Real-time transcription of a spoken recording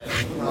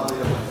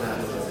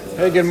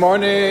Hey, good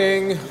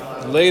morning,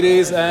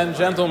 ladies and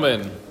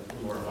gentlemen.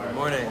 Good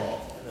morning.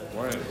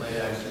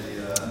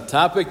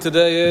 Topic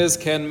today is,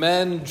 can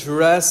men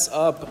dress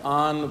up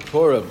on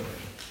Purim?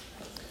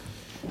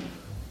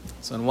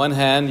 So on one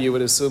hand, you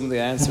would assume the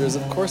answer is,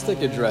 of course they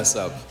could dress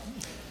up.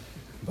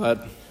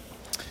 But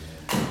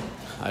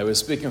I was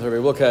speaking with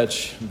Rabbi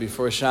Wilkach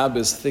before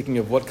Shabbos, thinking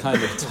of what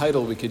kind of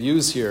title we could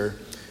use here.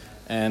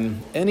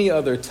 And any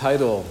other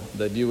title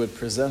that you would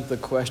present the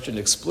question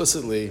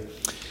explicitly,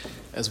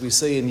 as we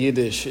say in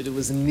Yiddish, it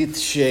was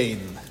nitschein.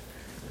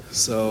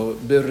 So,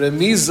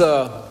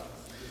 beremiza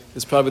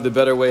is probably the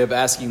better way of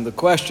asking the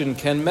question,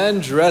 can men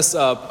dress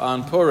up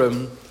on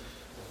Purim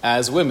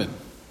as women?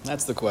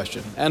 That's the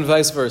question, and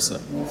vice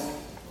versa.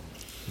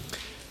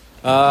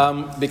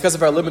 Because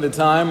of our limited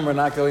time, we're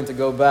not going to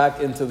go back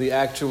into the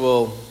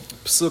actual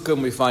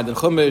psukim we find in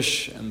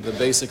Chumash and the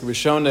basic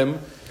Rishonim.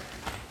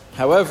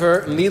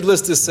 However,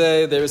 needless to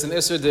say, there is an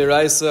Isser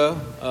D'Oraisa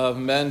of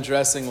men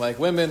dressing like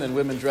women and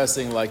women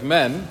dressing like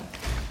men.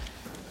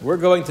 We're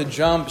going to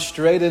jump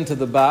straight into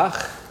the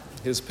Bach,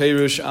 his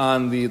Perush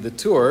on the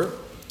tour.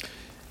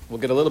 We'll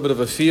get a little bit of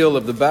a feel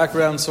of the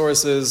background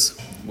sources.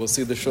 We'll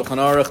see the Shulchan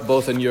Aruch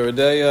both in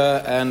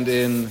Yeridea and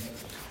in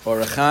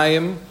Orach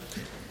Chaim.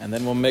 And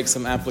then we'll make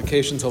some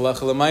applications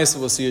halacha l'maisa.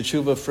 We'll see a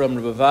tshuva from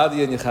Rebbe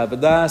Vadia and Yechav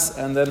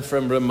Adas, and then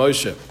from Reb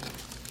Moshe.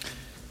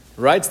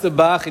 Writes the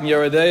Bach in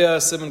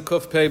Yeridea, Simon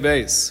Kuf Pei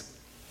Beis.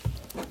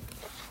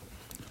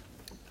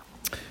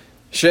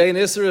 Shein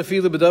Isser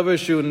afilu b'davar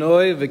shu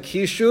noi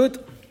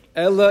v'kishut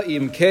ela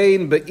im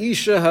kein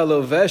be'isha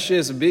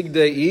haloveshes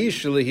bigdei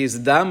ish lehis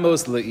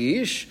damos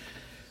leish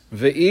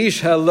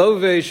ve'ish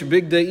halovesh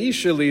bigdei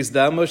isha lehis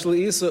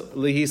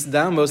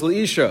damos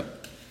leisha.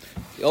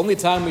 The only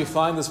time we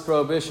find this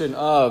prohibition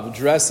of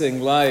dressing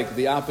like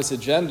the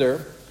opposite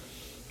gender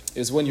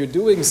is when you're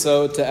doing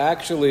so to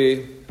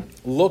actually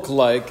look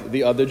like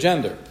the other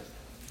gender.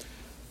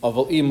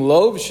 Aval im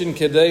lovshin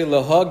kedei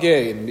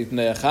lahagein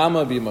mipnei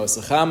achama b'yemos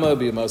achama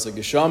b'yemos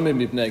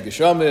geshamim mipnei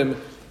geshamim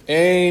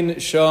ein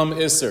sham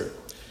iser.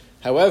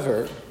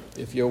 However,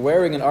 if you're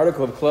wearing an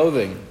article of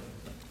clothing,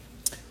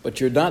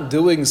 but you're not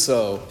doing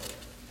so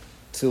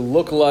to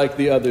look like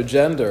the other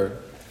gender,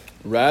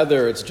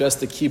 rather it's just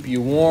to keep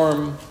you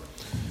warm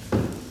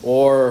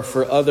or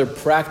for other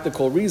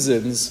practical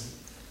reasons,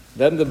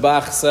 then the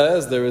Bach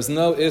says there is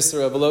no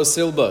iser of lo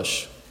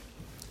silbash.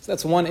 So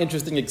that's one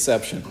interesting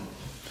exception.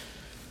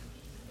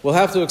 We'll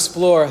have to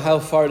explore how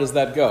far does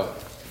that go.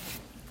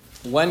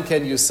 When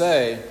can you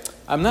say,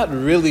 I'm not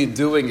really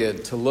doing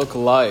it to look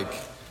like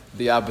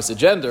the opposite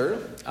gender,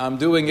 I'm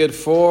doing it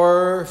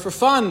for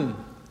fun,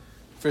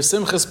 for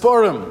Simchas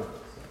Purim.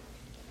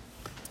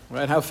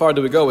 Right? How far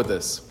do we go with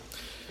this?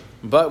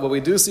 But what we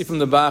do see from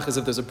the Bach is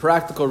if there's a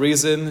practical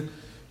reason,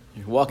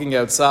 you're walking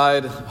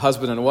outside,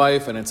 husband and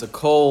wife, and it's a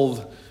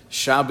cold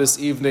Shabbos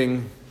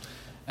evening,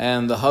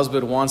 and the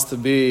husband wants to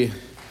be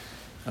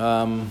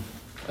a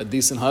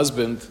decent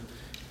husband,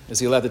 is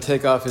he allowed to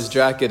take off his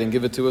jacket and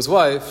give it to his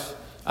wife?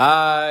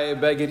 I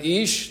beg it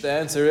ish. The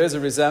answer is a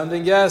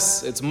resounding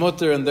yes. It's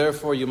mutter, and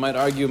therefore you might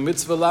argue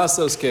mitzvah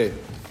lasos ke.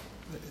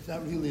 Is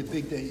that really a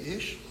big day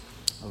ish?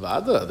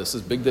 Avada, this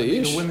is big day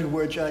ish. The women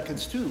wear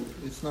jackets too.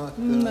 It's not.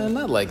 No,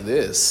 not like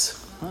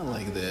this. Not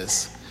like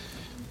this.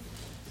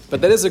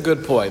 But that is a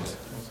good point.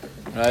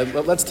 Right?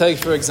 Let's take,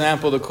 for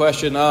example, the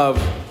question of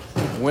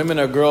women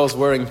or girls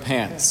wearing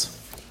pants.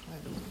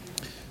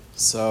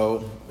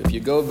 So, if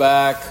you go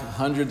back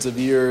hundreds of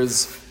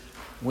years,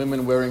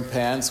 women wearing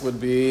pants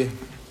would be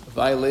a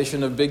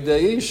violation of Big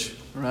Da'ish,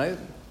 right?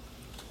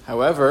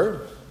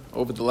 However,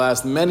 over the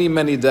last many,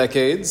 many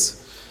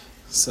decades,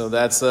 so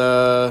that's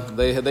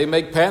they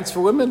make pants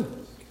for women,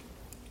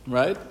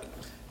 right?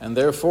 And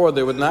therefore,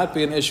 there would not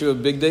be an issue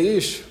of Big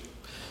Da'ish.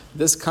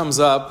 This comes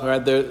up,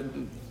 right? There are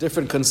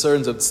different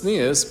concerns of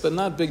tznius, but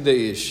not Big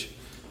Da'ish.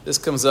 This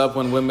comes up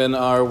when women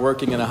are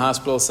working in a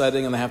hospital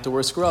setting and they have to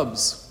wear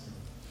scrubs,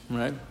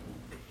 right?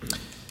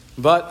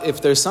 But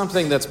if there's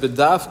something that's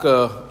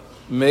bedavka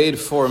made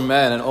for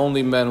men and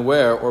only men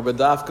wear, or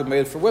bedavka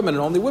made for women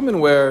and only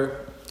women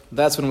wear,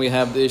 that's when we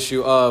have the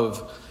issue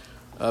of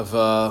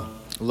lo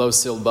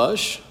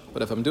silbash.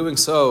 But if I'm doing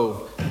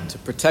so to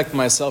protect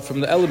myself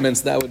from the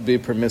elements, that would be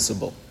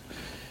permissible.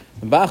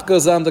 The Bach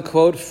goes on to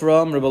quote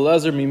from Rebbe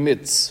Elazar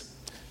Mimitz,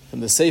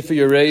 from the Sefer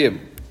Yereim,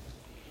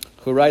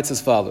 who writes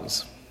as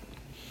follows.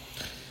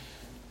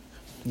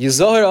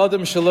 Yizoher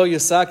adam shelo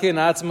yisakein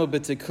atzmo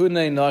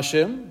b'tikunei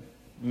nashim.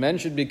 Men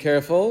should be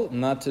careful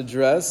not to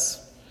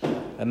dress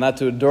and not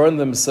to adorn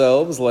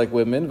themselves like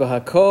women.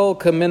 V'hakol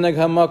kaminag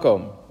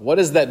hamakom. What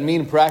does that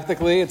mean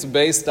practically? It's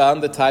based on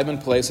the time and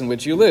place in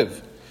which you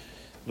live.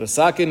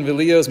 L'sakin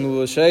v'liyos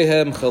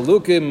muvushehem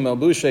chalukim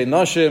malbushei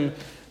nashim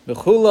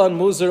b'chulan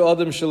muzer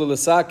adam shelo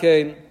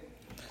l'sakein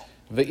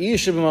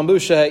v'ish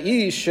b'malbushe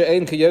ha'ish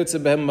she'ein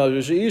kiyotze b'hem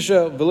malbushe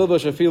isha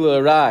v'libosh afilu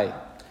arai.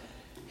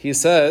 He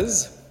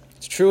says,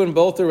 it's true in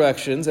both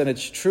directions, and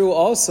it's true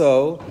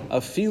also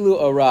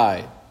afilu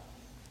arai.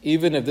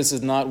 Even if this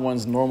is not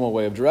one's normal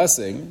way of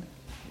dressing,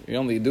 you're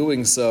only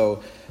doing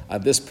so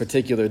at this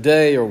particular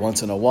day or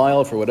once in a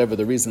while for whatever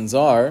the reasons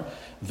are.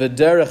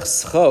 V'derech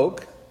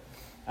schok,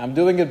 I'm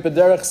doing it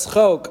b'derech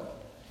schok.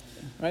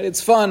 Right?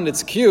 It's fun,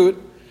 it's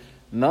cute.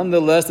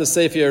 Nonetheless, the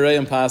Sefer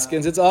Yereim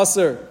Paskins, it's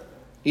aser.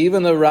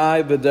 Even the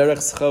rai b'derech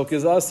schok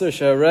is aser.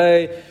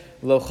 Sharei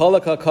lo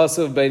cholak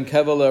hakasav bein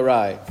kevel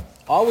rai.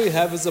 All we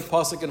have is a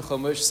pasuk in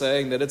Chumash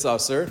saying that it's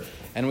aser,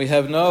 and we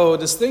have no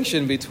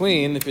distinction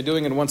between if you're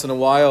doing it once in a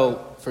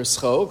while for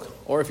schok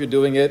or if you're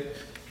doing it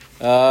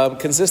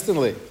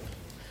consistently.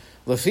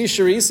 Lafi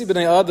sharisi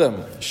b'nei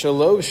adam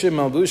shalovshim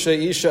malbusha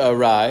isha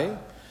arai.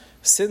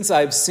 Since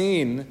I've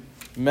seen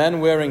men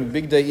wearing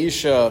bigdei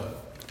isha,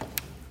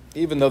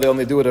 even though they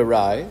only do it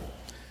arai,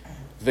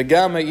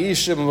 v'gam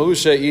isha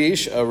malbusha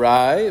ish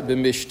arai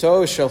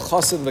b'mishto shel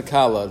chosin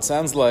v'kala. It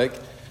sounds like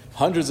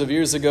hundreds of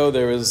years ago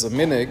there was a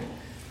minig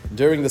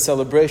during the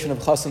celebration of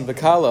chosin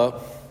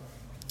v'kala.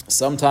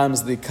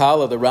 Sometimes the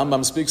kala, the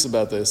Rambam speaks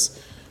about this,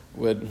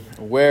 would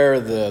wear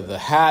the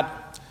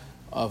hat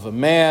of a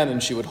man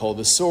and she would hold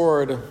a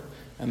sword,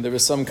 and there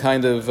was some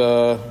kind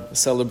of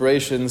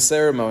celebration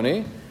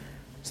ceremony.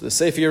 So the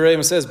Sefer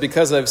Yereim says,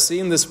 because I've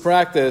seen this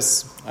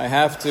practice, I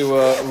have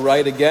to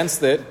write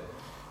against it.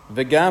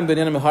 V'gam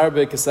b'ninim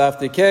harbe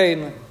kesafti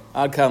kein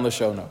ad kan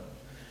l'shono.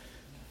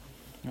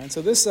 Right,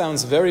 so this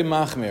sounds very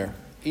machmir.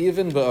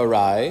 Even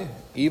b'arai,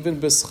 even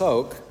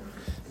b'schok,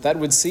 that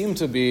would seem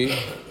to be,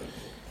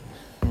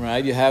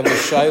 right, you have the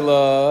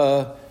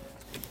Shaila,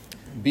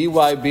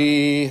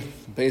 BYB,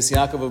 Beis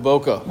Yaakov of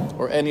Boca,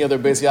 or any other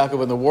Beis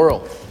Yaakov in the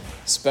world.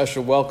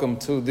 Special welcome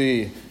to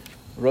the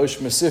Rosh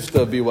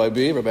Mesifta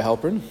BYB, Rabbi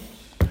Halpern.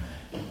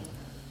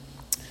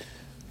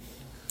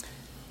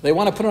 They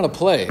want to put on a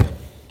play,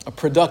 a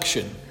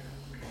production.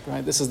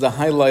 Right? This is the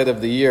highlight of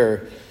the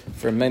year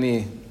for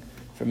many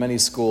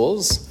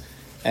schools.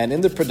 And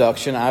in the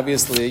production,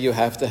 obviously, you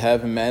have to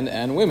have men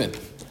and women.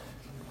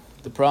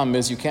 The problem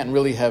is you can't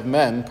really have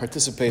men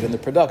participate in the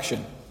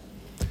production.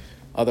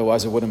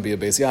 Otherwise, it wouldn't be a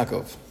Beis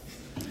Yaakov.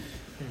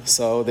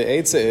 So the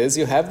eitzah is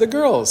you have the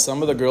girls.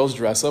 Some of the girls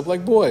dress up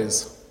like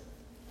boys.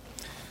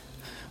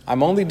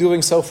 I'm only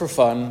doing so for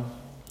fun.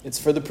 It's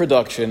for the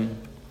production.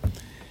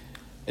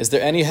 Is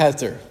there any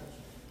heter?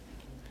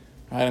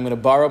 Right, I'm going to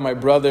borrow my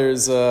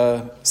brother's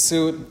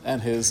suit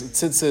and his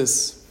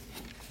tzitzis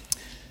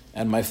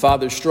and my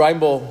father's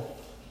streimbel.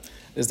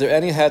 Is there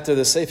any heter?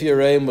 The Sefer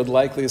Yereim would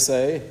likely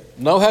say,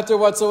 no heter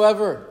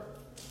whatsoever.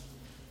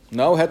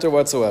 No heter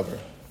whatsoever.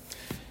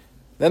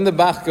 Then the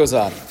Bach goes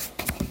on.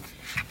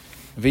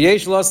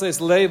 V'yesh loses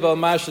leiv al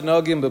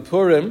mashenogim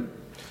bepurim,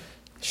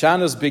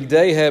 shanus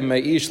bigdeihem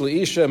me'ish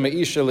le'isha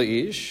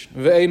le'ish,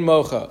 ve'ein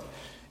mocha.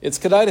 It's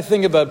kedai to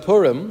think about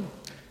Purim,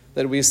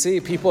 that we see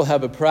people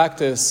have a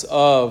practice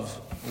of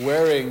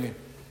wearing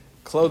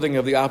clothing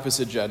of the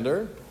opposite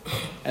gender,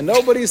 and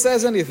nobody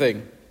says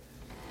anything.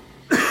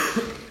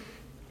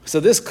 So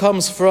this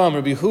comes from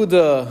Rabbi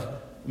Yehuda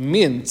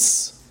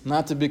Mintz,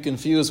 not to be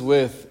confused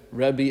with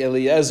Rabbi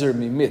Eliezer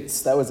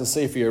Mimitz. That was the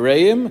Sefer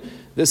Yereim.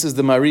 This is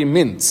the Mari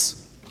Mintz.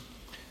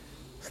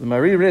 So the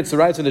Mari Mintz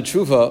writes in the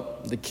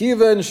Tshuva, the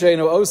Kivan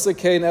she'enu osa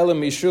kein ela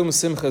mishum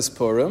simchas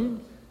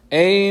Purim,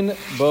 ein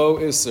bo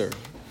iser.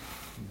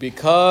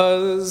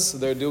 Because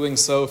they're doing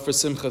so for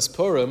simchas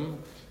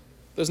Purim,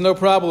 there's no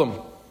problem.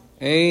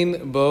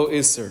 Ein bo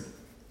iser.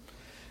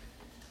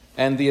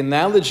 And the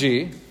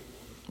analogy,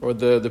 or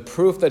the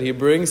proof that he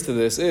brings to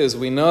this is,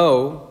 we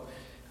know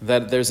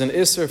that there's an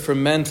isser for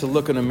men to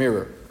look in a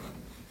mirror.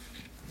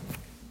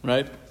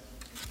 Right?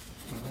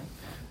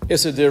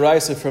 Isser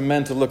deraisa for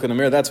men to look in a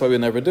mirror, that's why we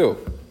never do.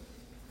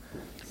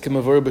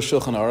 Kimavur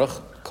b'shulchan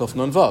aruch, kof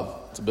nun vav.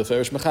 It's a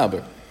beferish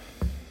mechaber.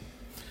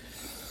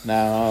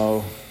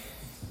 Now,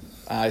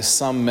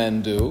 some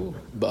men do,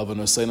 ba'avan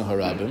oseinu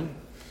harabim.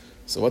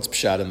 So what's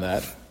pshat in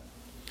that?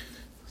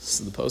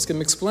 So the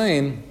poskim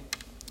explain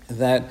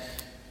that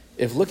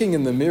if looking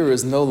in the mirror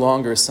is no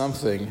longer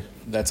something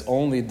that's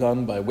only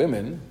done by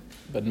women,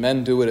 but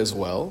men do it as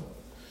well,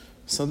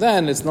 so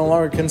then it's no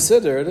longer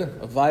considered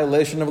a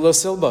violation of lo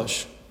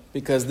silbash,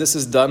 because this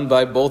is done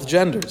by both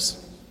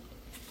genders.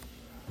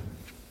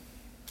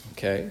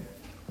 Okay?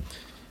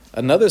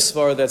 Another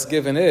svar that's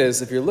given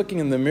is, if you're looking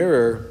in the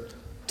mirror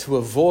to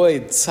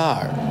avoid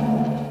tsar,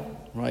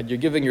 right? You're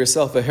giving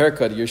yourself a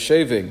haircut, you're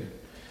shaving,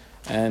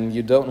 and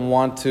you don't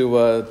want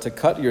to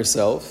cut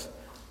yourself,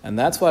 and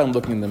that's why I'm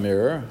looking in the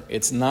mirror.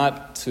 It's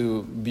not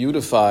to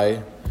beautify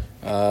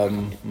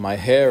my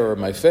hair or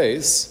my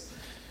face.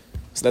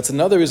 So that's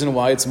another reason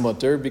why it's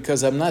mutter,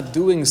 because I'm not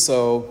doing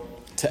so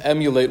to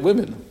emulate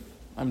women.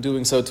 I'm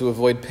doing so to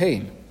avoid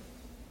pain.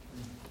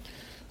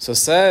 So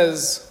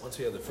says... Once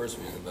we have the first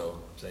reason, though,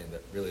 saying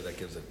that really that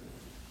gives it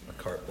a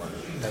carte blanche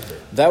heter.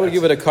 That would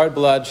give it a carte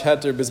blanche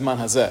heter bisman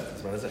hazeh.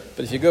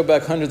 But if you go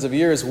back hundreds of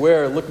years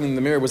where looking in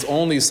the mirror was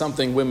only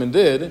something women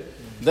did,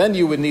 then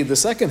you would need the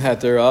second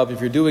heter of if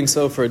you're doing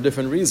so for a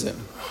different reason.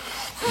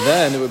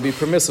 Then it would be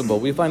permissible.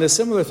 We find a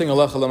similar thing,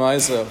 halacha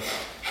l'maisa,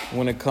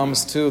 when it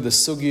comes to the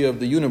sugya of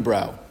the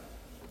unibrow.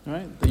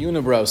 Right? The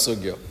unibrow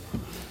sugya.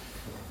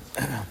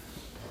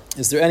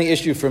 Is there any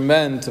issue for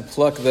men to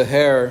pluck the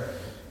hair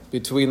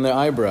between the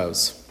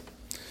eyebrows.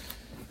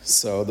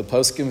 So the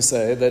poskim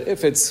say that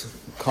if it's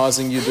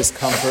causing you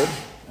discomfort,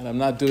 and I'm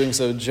not doing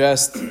so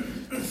just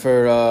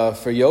for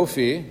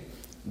yofi,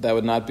 that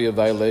would not be a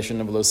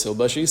violation of lo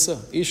silbash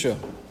isha.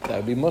 That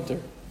would be mutter.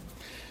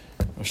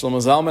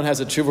 Shlomo Zalman has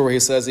a tshuva where he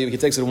says he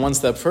takes it one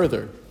step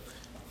further.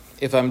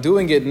 If I'm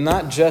doing it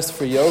not just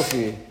for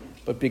yofi,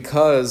 but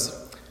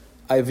because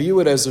I view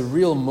it as a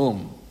real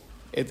mum,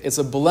 it's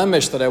a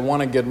blemish that I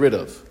want to get rid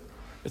of.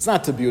 It's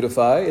not to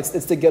beautify,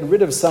 it's to get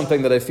rid of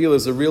something that I feel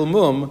is a real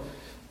mum,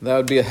 that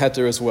would be a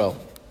heter as well.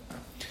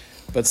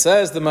 But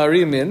says the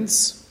Mari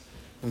Mintz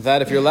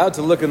that if you're allowed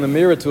to look in the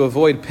mirror to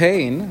avoid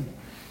pain,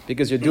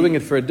 because you're doing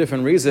it for a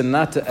different reason,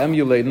 not to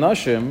emulate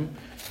Nashim,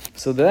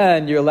 so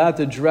then you're allowed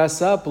to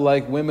dress up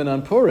like women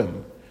on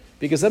Purim.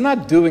 Because I'm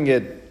not doing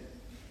it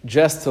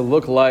just to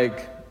look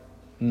like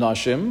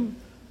Nashim,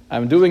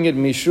 I'm doing it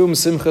Mishum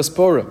Simchas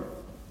Purim.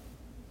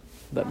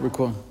 That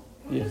requires,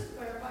 yeah. Just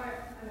clarify,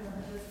 I never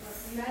heard this,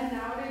 but men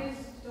nowadays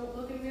don't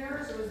look in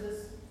mirrors, or is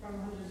this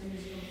from hundreds of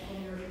years ago before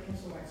mirrors became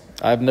so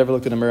widespread? I've never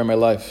looked in a mirror in my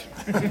life.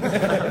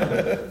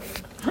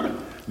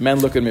 Men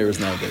look in mirrors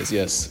nowadays,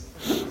 yes.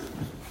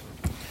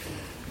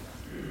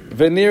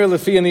 Venir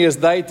lefiani is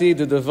daiti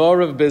de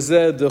devorav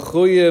bezeh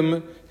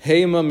dechuyim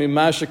heima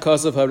mimasha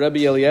kosav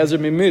haRebbi Eliezer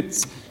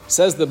mimitz.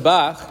 Says the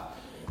Bach,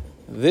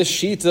 this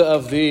shita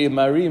of the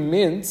Mari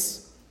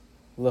Mintz,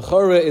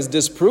 Lechora, is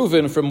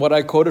disproven from what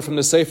I quoted from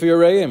the Sefer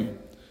Yereim,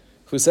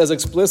 who says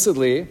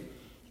explicitly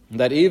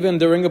that even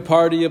during a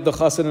party of the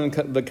Chassan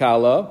and the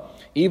Kala,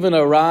 even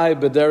a Rai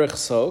b'derech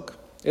sok,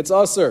 it's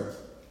aser.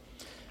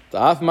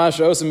 Ta'af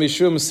masha osa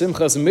mishum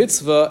simchas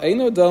mitzvah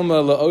eino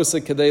doma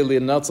la'osa kadei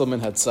li'natzel min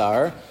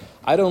hatzar.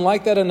 I don't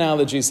like that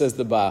analogy, says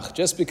the Bach.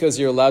 Just because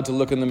you're allowed to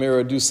look in the mirror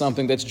or do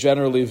something that's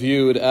generally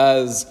viewed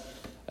as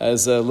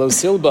lo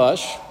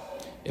silbash,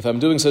 if I'm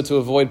doing so to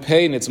avoid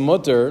pain, it's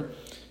mutter.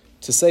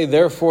 To say,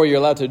 therefore, you're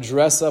allowed to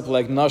dress up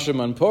like Nashim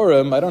on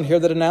Purim, I don't hear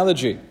that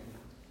analogy.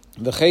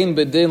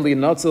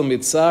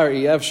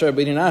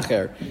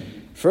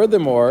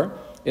 Furthermore,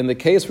 in the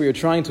case where you're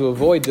trying to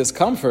avoid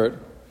discomfort,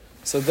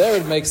 so there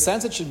it makes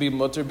sense it should be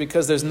mutter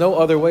because there's no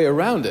other way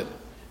around it.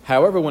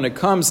 However, when it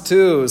comes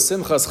to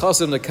Simchas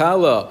Chasim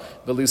Nekala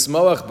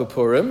v'lismoach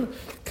b'Purim,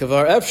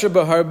 kavar efsher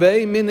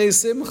b'harbei minei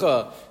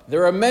simcha.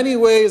 There are many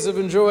ways of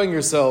enjoying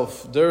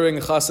yourself during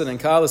Chasim and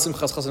Kala,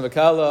 Simchas Chasim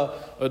Nekala,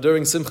 or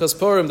during Simchas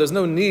Purim. There's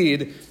no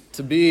need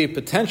to be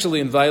potentially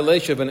in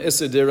violation of an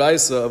Issa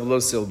Deraisa of Lo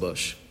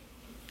Silbash.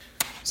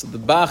 So the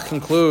Bach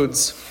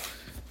concludes,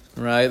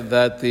 right,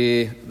 that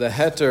the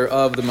heter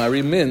of the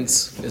Mari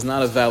Mintz is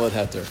not a valid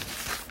heter.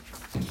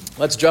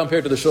 Let's jump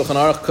here to the Shulchan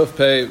Aruch Kuf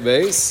Pei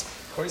Beis.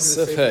 According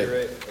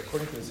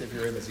to the Sefer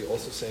Yereim, is he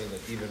also saying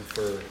that even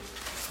for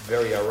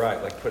very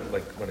arai,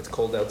 like when it's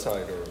cold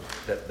outside, or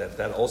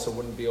that also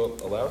wouldn't be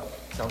allowed?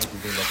 Sounds like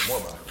we're doing much more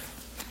about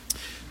it.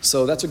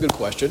 So that's a good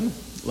question.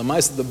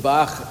 Lamaisa, the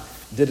Bach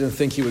didn't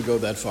think he would go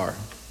that far,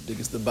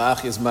 because the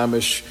Bach is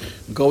mamish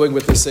going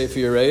with the Sefer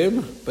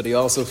Yereim, but he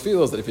also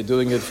feels that if you're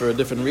doing it for a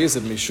different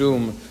reason,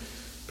 mishum,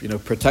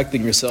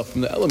 protecting yourself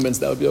from the elements,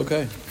 that would be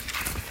okay.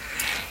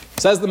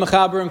 Says the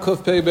Mechaber in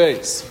Kuf Pei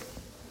Beis.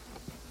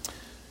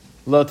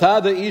 Lo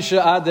tada isha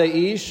ada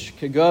ish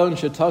kegon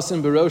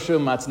shetosim berosho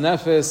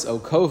matznefes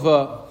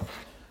okova.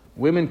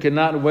 Women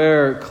cannot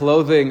wear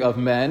clothing of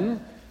men,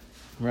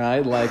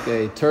 right, like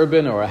a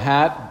turban or a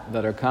hat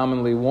that are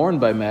commonly worn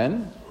by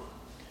men.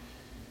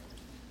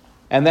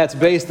 And that's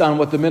based on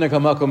what the minhag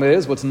hamakom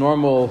is, what's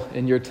normal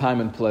in your time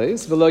and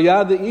place. V'lo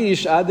yada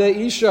ish ada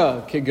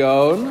isha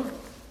kegon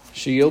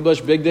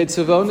sheyilbash bigdei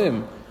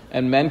tzivonim.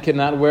 And men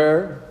cannot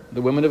wear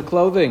the women of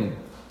clothing,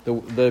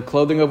 the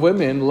clothing of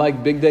women,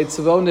 like bigdei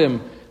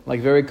tzivonim, like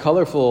very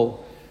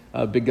colorful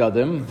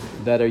bigadim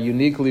that are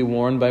uniquely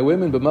worn by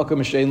women. But makom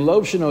shein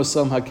lovshin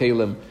osam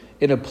hakelim,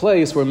 in a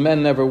place where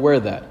men never wear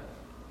that.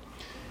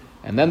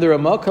 And then the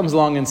Ramah comes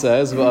along and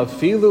says,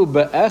 "Va'afilu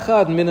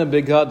be'echad mina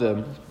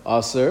bigadim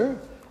aser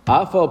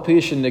afal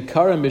pishin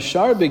nikarim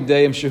mishar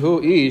bigdeim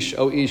shehu ish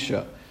o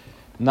isha."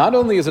 Not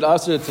only is it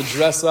aser to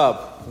dress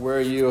up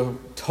where you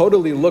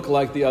totally look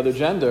like the other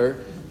gender,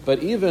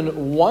 but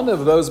even one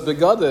of those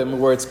begadim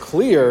where it's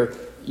clear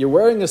you're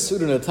wearing a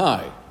suit and a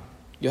tie.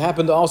 You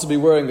happen to also be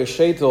wearing a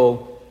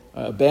sheitel,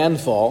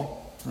 bandfall,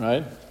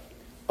 right?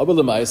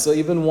 So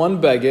even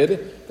one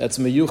beged that's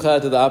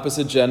meyuchad to the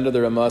opposite gender,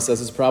 the Ramah says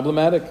is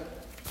problematic.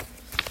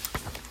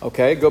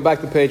 Okay, go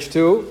back to page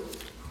 2.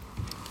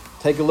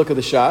 Take a look at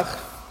the Shach.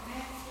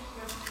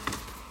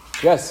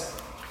 Yes.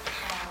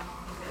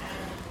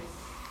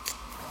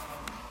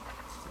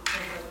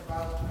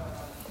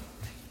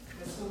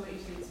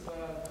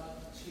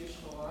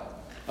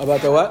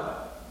 About the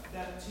what?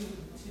 That to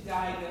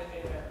dye the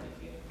hair.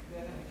 If you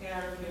have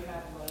hair, you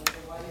have like the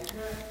white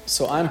hair.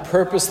 So I'm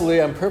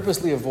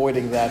purposely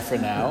avoiding that for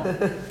now.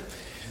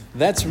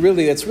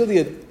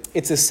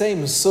 It's the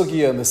same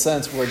sugya in the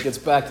sense where it gets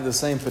back to the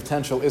same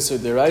potential Isser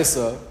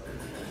Deraisa,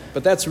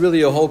 but that's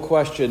really a whole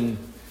question,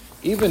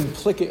 even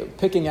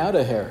picking out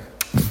a hair,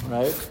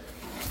 right?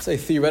 Say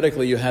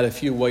theoretically you had a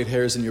few white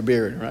hairs in your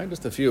beard, right?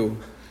 Just a few.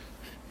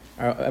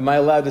 Am I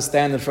allowed to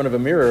stand in front of a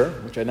mirror,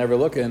 which I never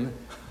look in,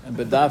 and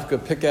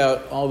bedavka pick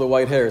out all the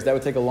white hairs? That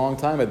would take a long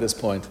time at this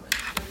point.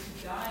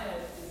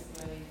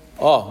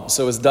 Oh,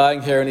 so is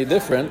dyeing hair any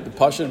different? The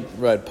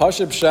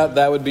Pashib Shat,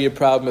 that would be a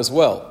problem as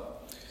well.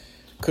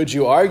 Could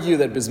you argue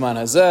that Bizman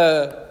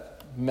Hazeh,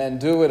 men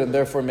do it, and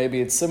therefore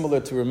maybe it's similar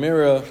to a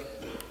mirror?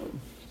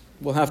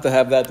 We'll have to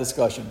have that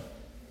discussion.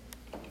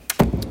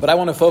 But I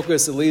want to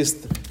focus, at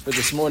least for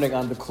this morning,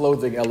 on the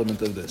clothing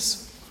element of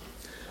this.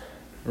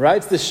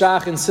 Writes the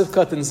Shach in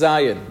Sivkat and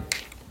Zayin.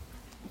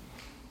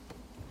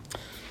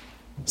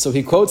 So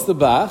he quotes the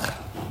Bach,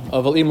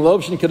 Aval im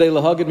lobshin kadei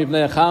lahagid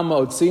mibnei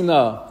achama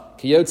otzina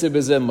kiyotze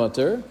bezem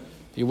mutter.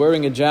 If you're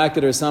wearing a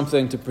jacket or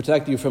something to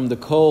protect you from the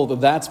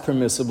cold, that's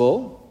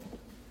permissible.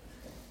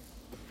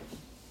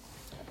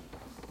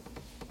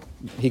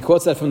 He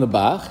quotes that from the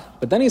Bach,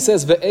 but then he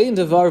says, Ve'ein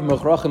devar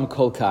mochrachim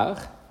kol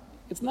kach.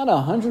 It's not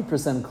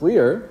 100%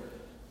 clear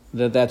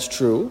that that's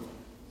true.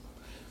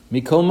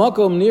 Mikol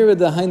makom nira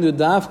dahainu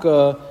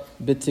davka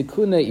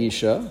b'tikune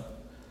isha,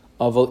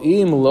 aval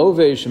im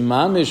lovesh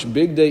mamish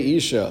bigdei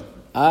isha,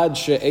 ad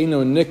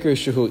she'eno nikr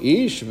shehu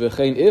ish,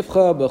 v'chein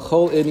ifcha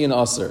b'chol inyan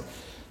aser.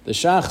 The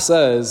Shach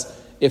says,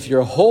 if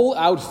your whole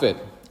outfit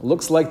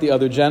looks like the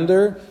other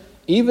gender,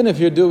 even if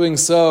you're doing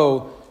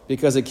so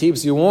because it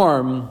keeps you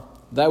warm,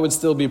 that would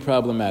still be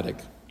problematic.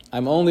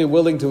 I'm only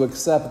willing to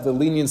accept the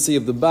leniency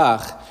of the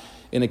Bach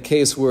in a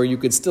case where you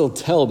could still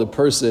tell the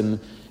person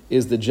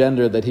is the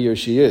gender that he or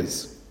she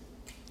is.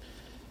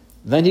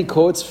 Then he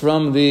quotes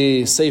from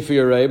the Sefer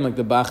Yereim, like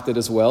the Bach did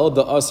as well,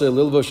 the Aser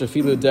Lilvosh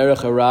Afilu Derech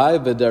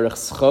Harai V'Derech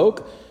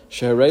Schok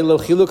Sheharei Lo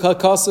Chiluk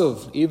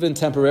HaKasuv. Even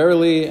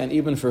temporarily and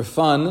even for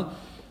fun,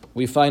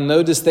 we find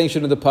no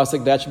distinction in the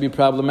pasuk that should be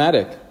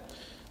problematic.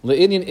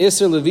 Le'inyan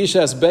Iser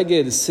Levishas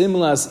Beged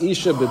Simlas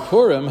Isha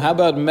B'Purim. How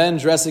about men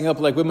dressing up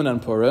like women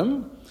on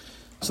Purim?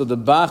 So the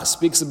Bach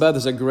speaks about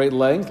this at great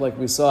length, like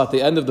we saw at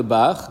the end of the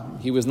Bach.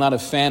 He was not a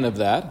fan of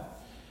that.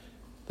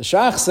 The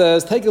Shach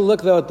says, take a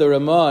look though at the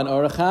Ramah and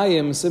Orach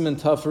Chaim Siman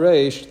Taf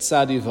Reish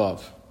Tzadi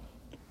Vav.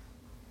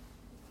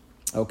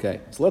 Okay,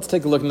 so let's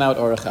take a look now at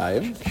Orach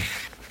Chaim.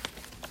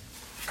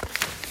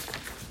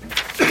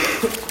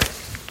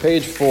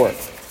 Page 4.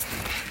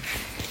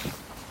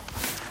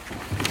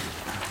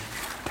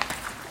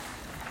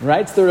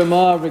 Writes the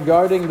Ramah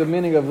regarding the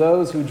meaning of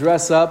those who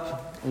dress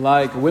up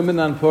like women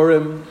on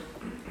Purim,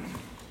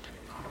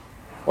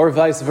 or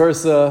vice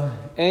versa.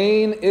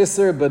 Ein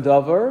iser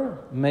badavar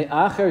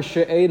me'acher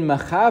she'ein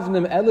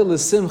machavnim ele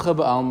l'simcha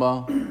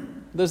ba'alma.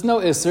 There's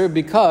no iser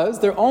because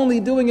they're only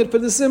doing it for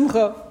the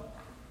simcha.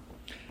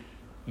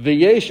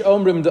 V'yesh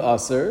omrim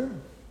de'aser.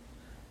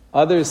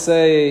 Others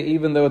say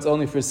even though it's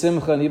only for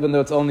simcha and even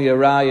though it's only a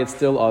rai, it's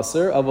still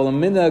aser. Aval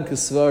minhag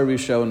kisvar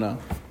rishona.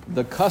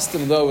 The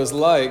custom though is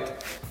like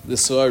the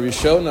Suar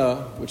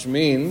Rishona, which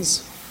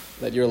means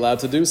that you're allowed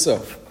to do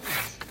so.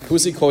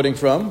 Who's he quoting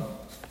from?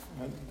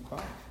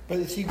 But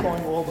is he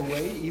going all the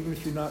way, even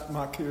if you're not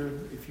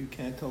makir, if you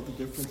can't tell the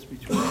difference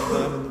between the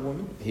man and the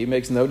woman? He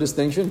makes no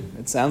distinction.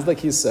 It sounds like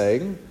he's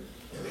saying,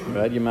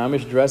 right, your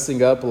mamish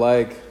dressing up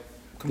like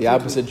the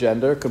opposite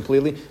gender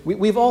completely.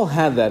 We've all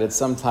had that at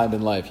some time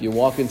in life. You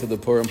walk into the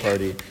Purim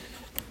party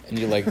and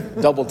you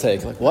like double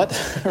take, like what,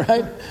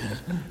 right?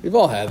 We've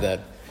all had that.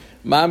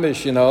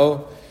 Mamish,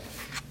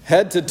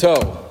 head to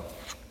toe.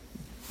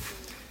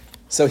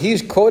 So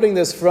he's quoting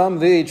this from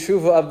the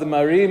Tshuva of the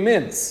Mari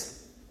Mintz.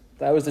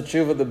 That was the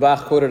Tshuva the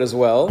Bach quoted as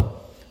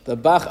well. The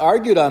Bach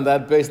argued on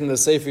that based on the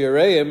Sefer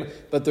Yereim,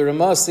 but the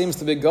Ramah seems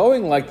to be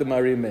going like the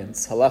Mari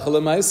Mintz. Halacha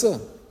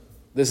l'maisa.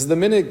 This is the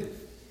minig.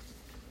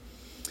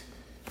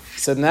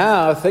 So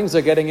now things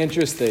are getting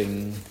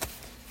interesting.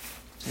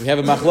 We have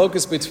a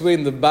machlokus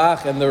between the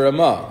Bach and the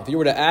Ramah. If you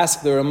were to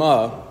ask the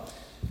Ramah,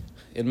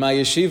 in my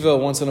yeshiva,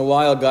 once in a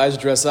while, guys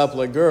dress up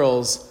like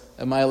girls.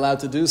 Am I allowed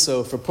to do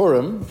so for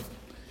Purim?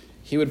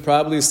 He would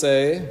probably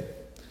say,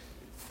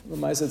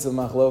 "L'maisa it's a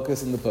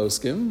machlokas in the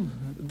poskim.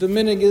 The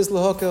minig is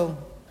lahokel.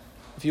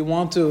 If you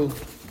want to,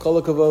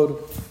 kol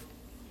hakavod."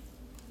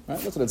 Right?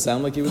 That's what it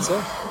sounded like he would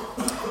say.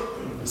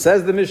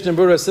 Says the Mishnah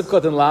Berurah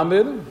Sivkot and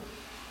Lamed.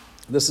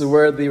 This is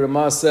where the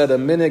Ramah said, "A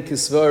minig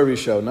kisvar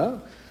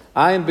rishona."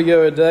 Ayin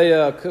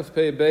b'yeredeya kuf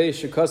pei bei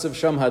shekasav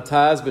sham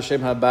hataz b'shem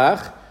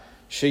habach.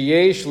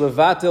 Sheyesh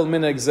levatel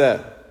minhag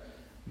zeh.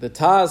 The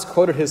Taz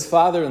quoted his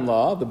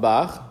father-in-law, the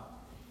Bach,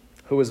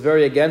 who was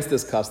very against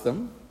this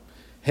custom.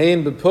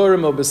 Hein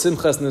b'Purim or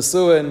b'Simchas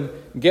Nesuin,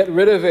 get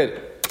rid of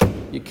it.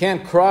 You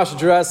can't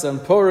cross-dress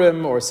on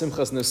Purim or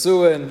Simchas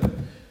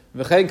Nesuin.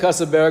 V'chein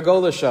kasa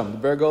Beragola sham. The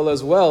Beragola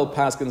as well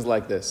paskins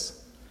like this.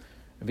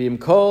 V'im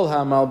kol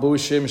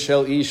ha-malbushim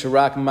shel ish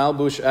rak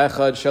malbush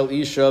echad shel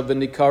isha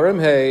v'nikarim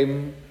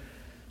heim.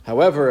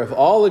 However, if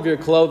all of your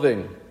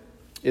clothing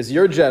is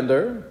your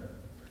gender,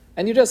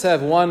 and you just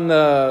have one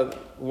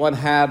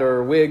hat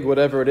or wig,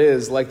 whatever it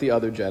is, like the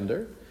other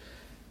gender.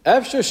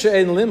 Efshar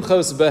she'en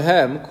limchos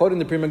behem, quoting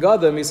the Pri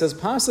Megadim, he says,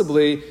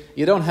 possibly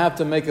you don't have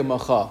to make a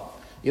macha.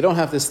 You don't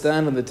have to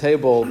stand on the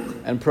table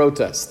and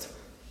protest.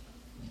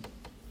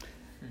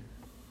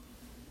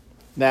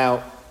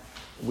 Now,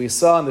 we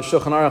saw in the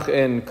Shulchan Aruch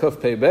in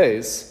Kuf Pei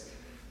Beis,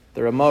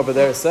 the Ramah over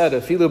there said,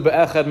 "Afilu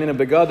be'echad mina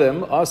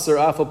begadim asur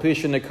afal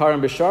pishin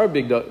nekarim b'shar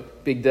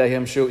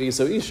bigdehim shu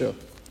iso isho."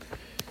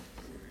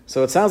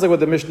 So it sounds like what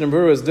the Mishnah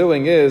Berurah is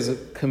doing is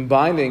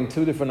combining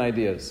two different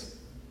ideas.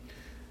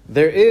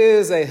 There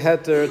is a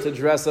heter to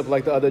dress up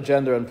like the other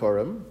gender in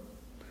Purim.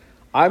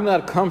 I'm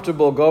not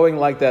comfortable going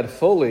like that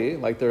fully,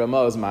 like the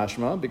Ramah is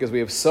mashma, because we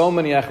have so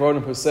many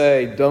achronim who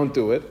say don't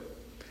do it.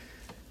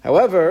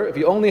 However, if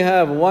you only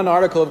have one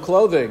article of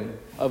clothing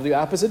of the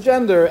opposite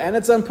gender and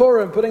it's on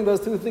Purim, putting those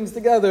two things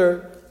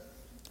together,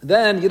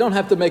 then you don't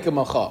have to make a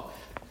macha.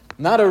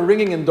 Not a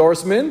ringing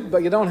endorsement,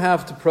 but you don't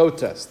have to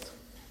protest.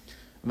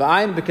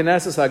 V'ayin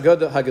b'knesses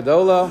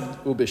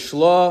hagadola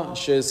u'bishla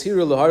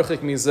she'ezhiru l'harchik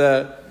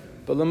mizeh.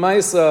 But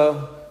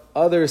l'maisa,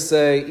 others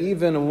say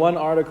even one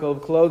article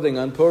of clothing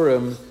on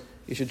Purim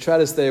you should try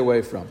to stay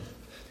away from.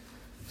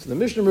 So the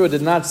Mishnah Berurah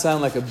did not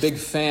sound like a big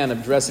fan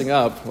of dressing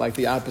up like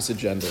the opposite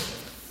gender.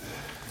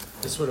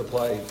 This would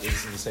apply,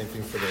 it's the same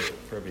thing for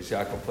Rabbi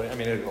Yaakov play. I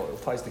mean, it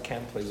applies to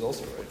camp plays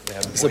also, right? They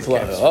have boys camps,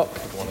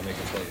 people want to make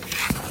a play.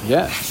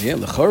 Yeah,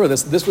 l'chora,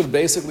 this would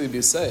basically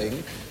be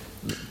saying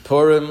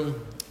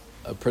Purim,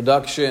 a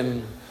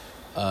production,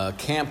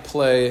 camp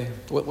play.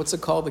 What's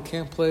it called, the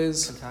camp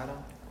plays? Cantata?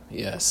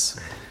 Yes.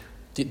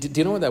 Do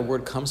you know where that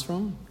word comes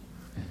from?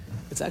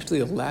 It's actually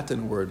a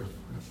Latin word.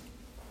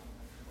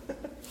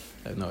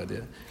 I have no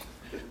idea.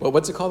 Well,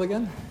 what's it called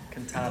again?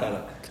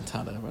 Cantata.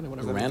 Cantata. What a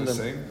Is that random.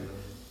 what I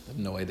have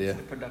no idea.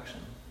 Production.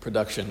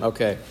 Production.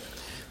 Okay,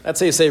 that's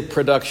how you say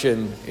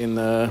production in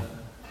French.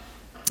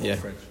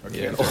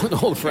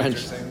 Old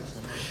French.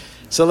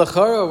 So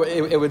l'chara,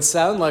 it would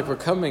sound like we're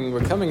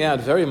coming out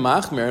very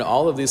machmir in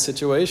all of these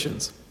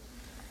situations.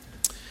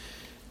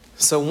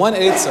 So one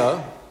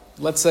eitzah,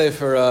 let's say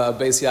for a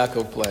Beis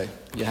Yaakov play,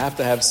 you have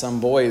to have some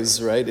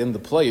boys, right, in the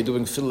play. You're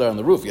doing Fiddler on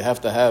the Roof. You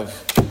have to have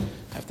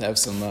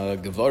some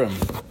gevarim.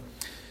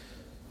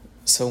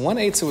 So one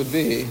eitzah would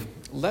be,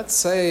 let's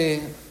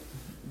say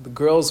the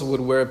girls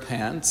would wear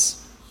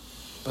pants,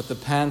 but the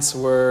pants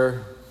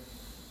were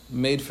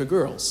made for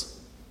girls.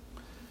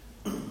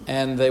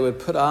 And they would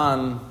put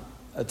on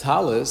a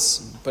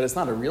talus, but it's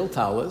not a real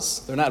talus.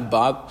 They're not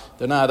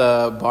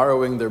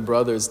borrowing their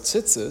brother's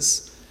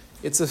tzitzis.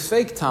 It's a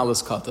fake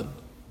talus cotton.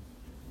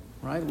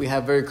 Right? We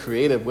have very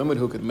creative women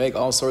who could make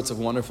all sorts of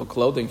wonderful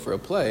clothing for a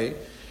play.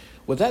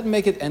 Would that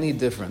make it any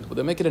different? Would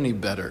that make it any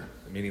better?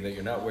 Meaning that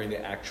you're not wearing the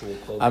actual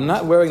clothing. I'm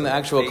not wearing the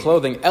actual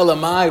clothing.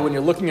 Elamai, when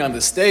you're looking on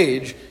the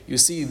stage, you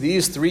see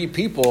these three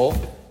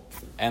people,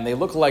 and they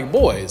look like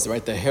boys,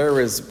 right? The hair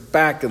is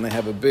back, and they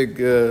have a big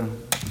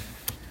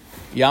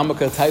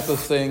yarmulke type of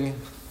thing,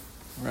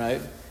 right?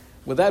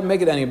 Would that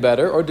make it any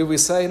better? Or do we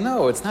say,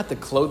 no, it's not the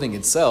clothing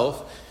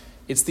itself,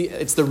 it's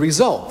the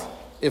result.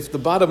 If the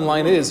bottom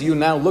line is you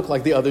now look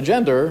like the other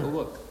gender,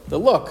 the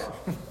look,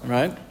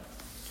 right?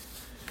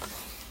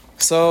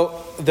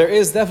 So there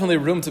is definitely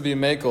room to be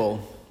makel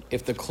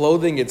if the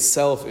clothing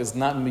itself is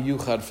not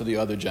miyuchad for the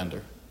other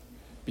gender.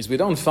 Because we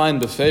don't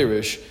find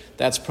beferish,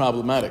 that's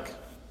problematic.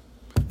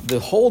 The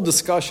whole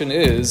discussion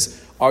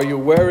is, are you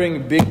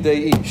wearing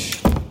bigdei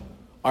ish?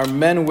 Are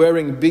men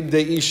wearing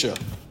bigdei isha?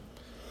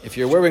 If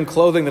you're wearing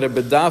clothing that are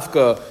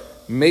bedafka,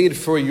 made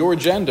for your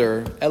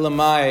gender,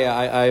 elamai,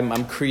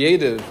 I'm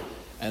creative,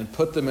 and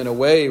put them in a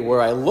way where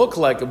I look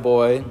like a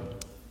boy,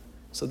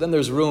 so then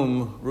there's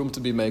room to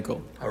be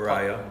makel.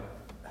 Haraya,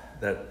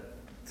 that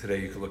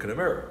today you could look in a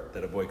mirror,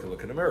 that a boy could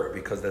look in a mirror,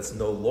 because that's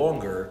no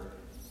longer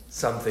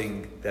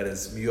something that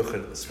is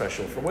miyuchad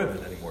special for women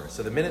anymore.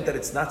 So the minute that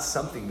it's not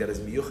something that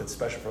is miyuchad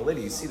special for a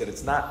lady, you see that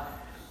it's not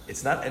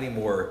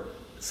anymore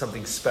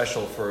something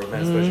special for a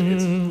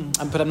man.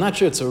 But I'm not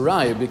sure it's a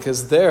raya,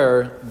 because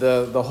there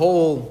the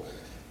whole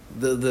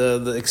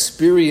the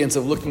experience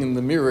of looking in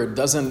the mirror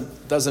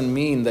doesn't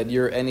mean that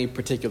you're any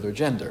particular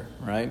gender,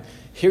 right?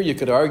 Here you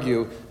could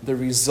argue the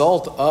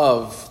result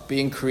of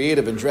being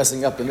creative and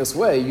dressing up in this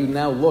way, you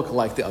now look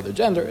like the other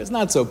gender. It's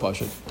not so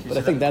pashut. But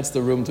I think that's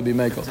the room to be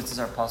makel. Since it's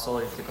our puzzle,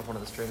 you take off one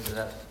of the strings of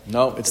that.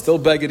 No, it's still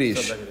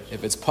begadish.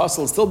 If it's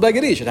puzzle, it's still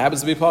begadish. It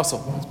happens to be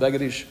puzzle. It's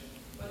begadish.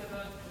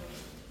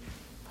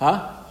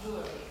 Huh?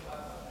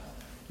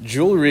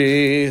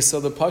 Jewelry. So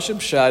the pashut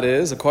pshat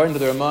is, according to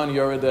the Raman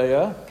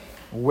Yoredeya,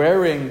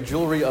 wearing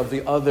jewelry of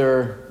the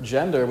other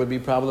gender would be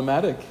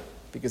problematic,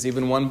 because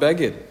even one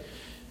beged.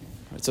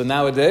 So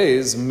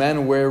nowadays,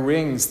 men wear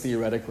rings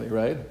theoretically,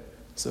 right?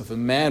 So if a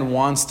man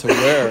wants to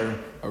wear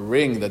a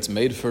ring that's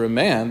made for a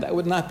man, that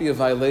would not be a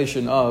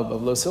violation of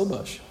Lo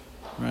Silbash,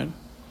 right?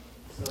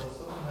 So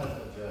someone has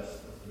a dress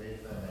that's made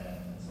for a man,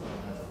 and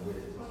someone has a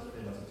wig,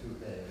 it's a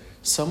toupee.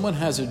 Someone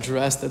has a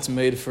dress that's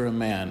made for a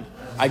man.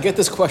 I get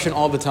this question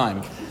all the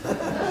time.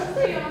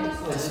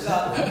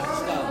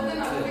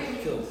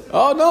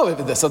 Oh no!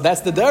 So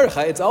that's the derech.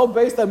 It's all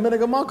based on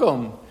minhag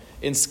makom.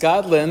 In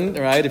Scotland,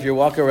 right? If you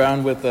walk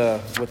around with a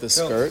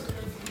skirt,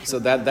 so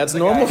that's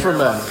normal for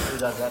men. Who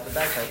does that? The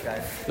bagpipe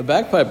guy. The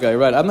bagpipe guy,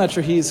 right? I'm not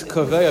sure he's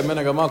kovei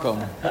minhag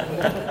makom.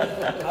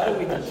 How do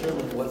we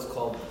determine what's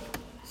called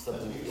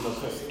something?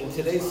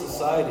 in today's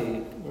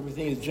society,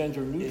 Everything is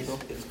gender neutral.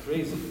 it's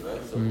crazy,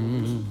 right? So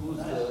who's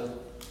the...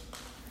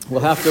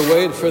 We'll have to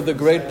wait for the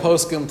great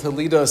poskim to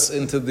lead us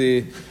into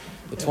the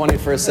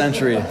 21st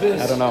century.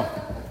 I don't know.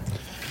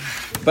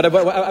 But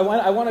I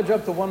want to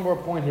jump to one more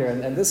point here,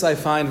 and this I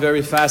find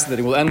very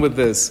fascinating. We'll end with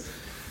this.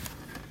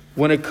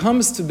 When it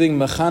comes to being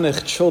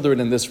mechanech children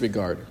in this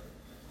regard,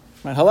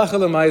 right? Halacha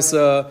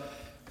l'maisa,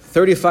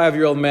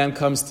 35-year-old man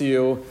comes to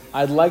you,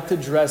 I'd like to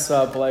dress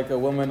up like a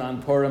woman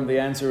on Purim. The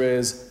answer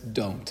is,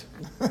 don't.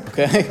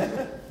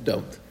 Okay?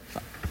 Don't.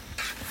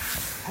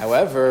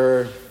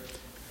 However,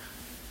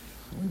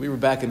 we were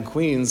back in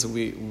Queens,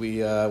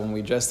 when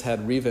we just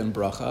had Riva and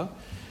Bracha.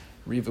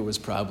 Riva was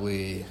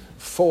probably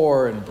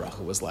 4 and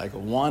Bracha was like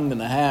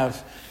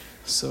 1.5.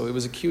 So it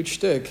was a cute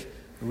shtick.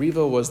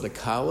 Riva was the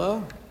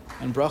Kala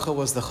and Bracha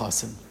was the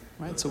Chassan.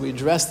 Right? So we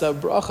dressed up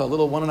Bracha, a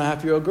little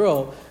 1.5-year-old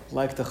girl,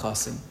 like the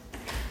Chassan.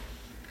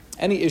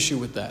 Any issue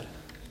with that?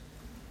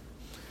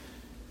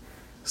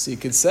 So you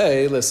could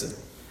say, listen,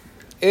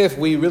 if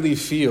we really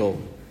feel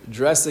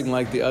dressing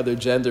like the other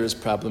gender is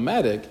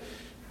problematic,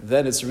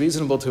 then it's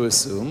reasonable to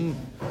assume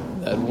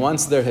that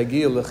once they're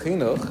Hagil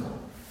Lechinuch,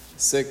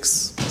 6,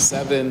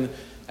 7,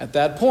 at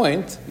that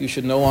point, you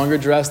should no longer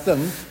dress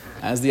them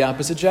as the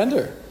opposite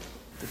gender.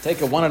 To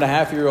take a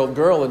 1.5-year-old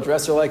girl and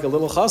dress her like a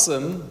little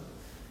chassan,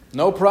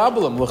 no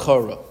problem,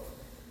 l'chora.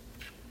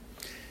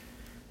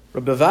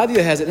 Rabbi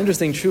Vadia has an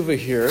interesting tshuva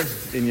here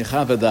in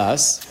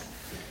Yechavadas.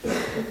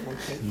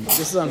 This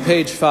is on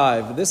page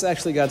 5. This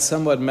actually got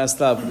somewhat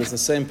messed up. There's the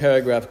same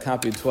paragraph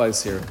copied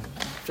twice here.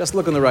 Just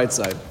look on the right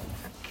side.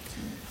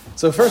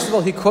 So first of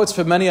all, he quotes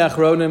from many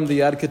Achronim,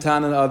 the Yad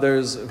Katan and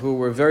others, who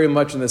were very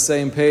much on the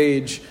same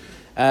page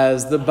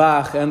as the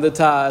Bach and the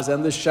Taz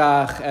and the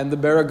Shach and the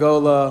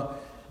Beragola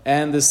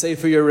and the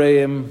Sefer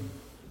Yereim,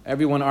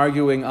 everyone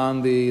arguing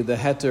on the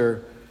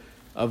heter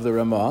of the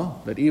Ramah,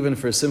 that even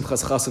for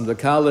Simchas Chassan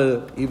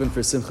V'Kala, even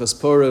for Simchas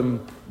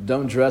Purim,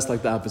 don't dress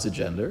like the opposite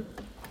gender.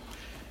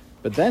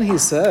 But then he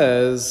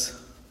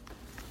says,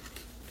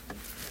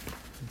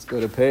 let's go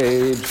to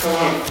page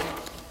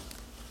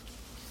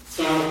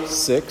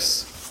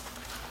 6.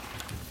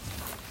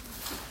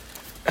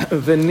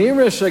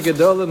 V'nira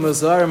shagedola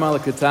mazar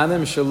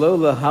malakatanim shelo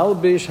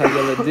lahalbish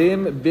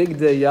hayaladim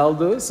bigdei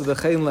yaldus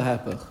v'chein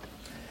lehepach.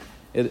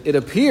 It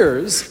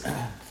appears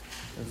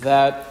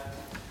that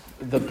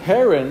the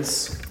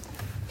parents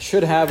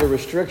should have a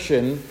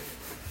restriction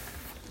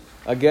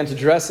against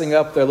dressing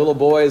up their little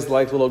boys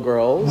like little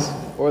girls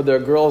or their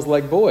girls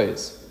like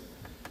boys.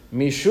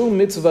 Mishum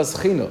mitzvahs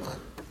chinuch.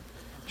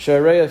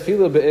 Sharei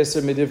afilu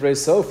be'eser midivrei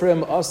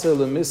sofrim aser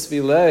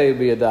lemisvilei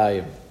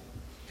b'yadayim.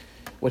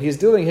 What he's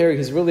doing here,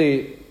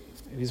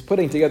 he's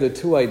putting together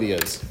two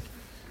ideas.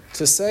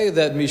 To say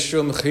that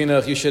mishum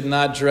chinuch, you should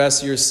not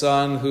dress your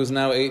son who's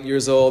now 8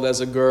 years old as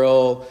a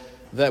girl,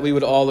 that we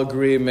would all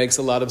agree makes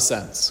a lot of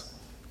sense.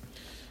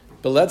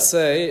 But let's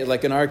say,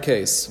 like in our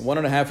case,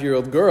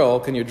 1.5-year-old girl,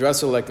 can you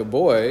dress her like a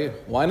boy?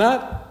 Why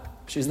not?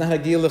 She's not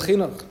hagil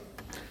lechinuch.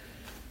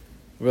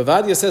 Rav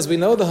Vadia says, we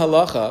know the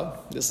halacha.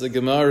 This is the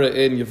Gemara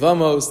in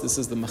Yevamos. This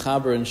is the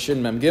Mechaber in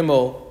Shin Mem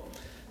Gimel.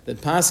 That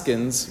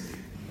paskins,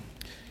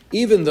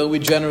 even though we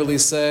generally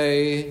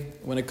say,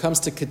 when it comes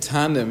to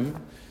ketanim,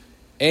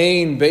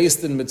 ein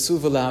based in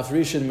mitzvah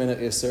la'afrishin min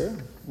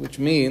ha'isser, which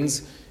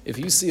means if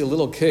you see a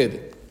little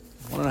kid,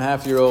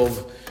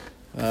 1.5-year-old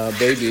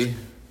baby,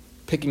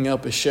 picking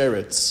up a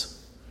sheretz,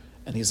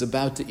 and he's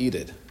about to eat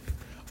it,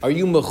 are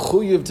you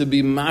mechuyev to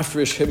be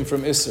mafresh him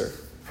from isser?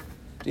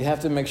 Do you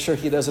have to make sure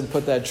he doesn't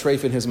put that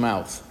treif in his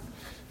mouth?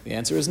 The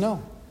answer is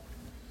no.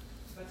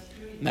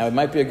 Now, it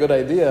might be a good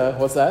idea.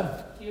 What's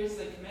that? Here's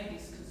the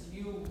commandments, because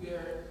you were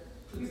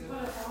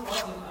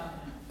put on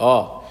him.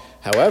 Oh,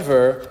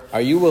 however,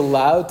 are you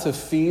allowed to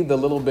feed the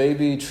little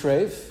baby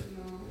treif?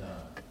 No.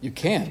 You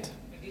can't.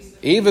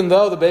 Even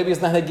though the baby is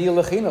not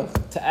hagil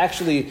lechinuch. To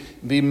actually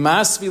be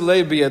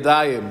masvilei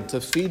biyadayim, to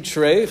feed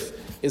treif,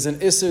 is an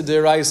Isser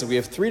Deraisa. We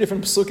have 3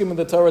 different psukim in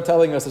the Torah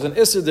telling us there's an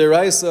Isser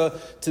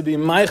Deraisa to be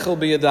Meichel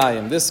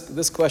B'Yadayim.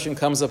 This question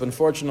comes up,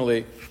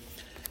 unfortunately,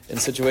 in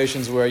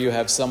situations where you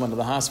have someone in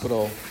the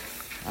hospital.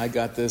 I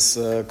got this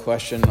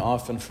question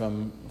often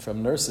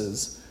from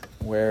nurses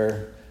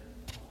where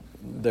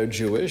they're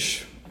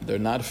Jewish, they're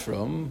not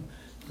frum,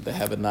 they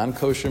have a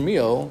non-kosher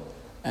meal,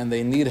 and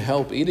they need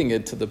help eating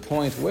it to the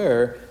point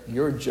where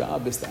your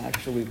job is to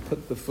actually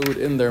put the food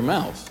in their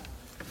mouth.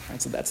 Right?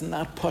 So that's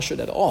not pashut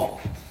at all.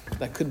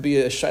 That could be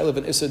a shayla of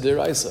an Isser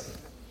Deraisa.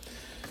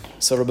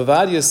 So Rabbi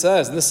Vadia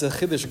says, and this is a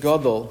Chiddush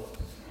Gadol,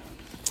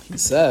 he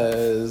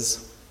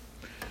says,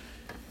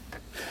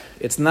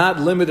 it's not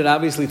limited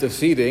obviously to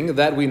feeding,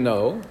 that we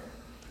know.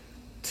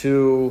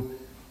 To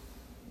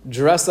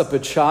dress up a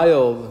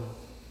child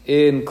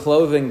in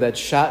clothing that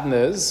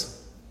shatnez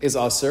is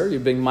aser, you're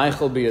being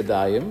meichel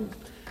biyadayim.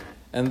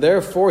 And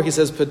therefore, he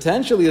says,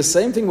 potentially the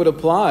same thing would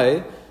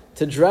apply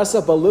to dress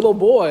up a little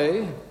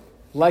boy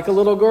like a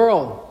little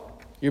girl.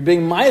 You're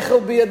being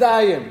meichel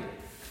biyadayim,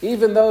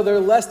 even though they're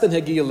less than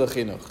hagil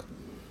lechinuch.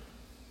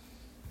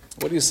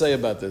 What do you say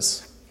about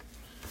this?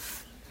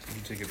 Can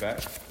you take it back?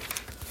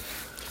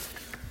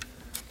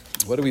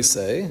 what do we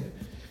say?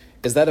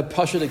 Is that a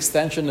pashut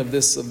extension of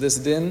this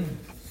din?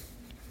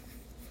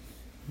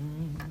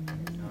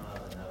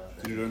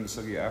 Did you learn the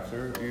sugi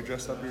after you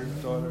dressed up your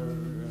daughter or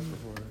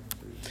before?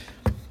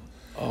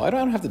 Oh, I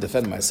don't have to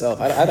defend myself.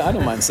 I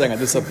don't mind saying I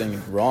did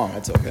something wrong.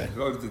 It's okay.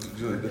 Oh, it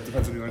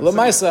depends on you learn.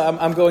 Lamaisa,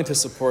 I'm going to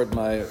support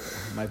my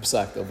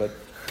psak though, but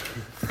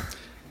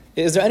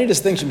is there any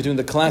distinction between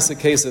the classic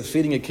case of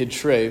feeding a kid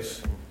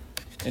treif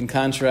in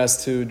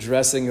contrast to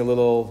dressing a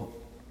little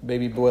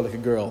baby boy like a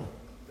girl?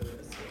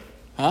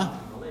 Huh?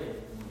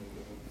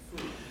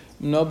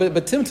 No, but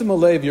Timtum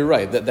Alev, you're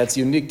right. That's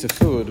unique to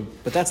food,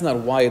 but that's not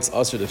why it's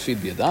usher to feed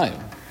biyadayim.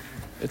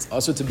 It's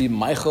usher to be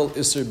Michael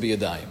Isser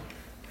biyadayim.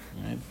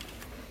 Right?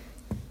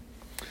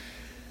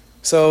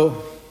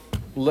 So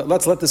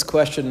let's let this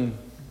question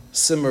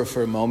simmer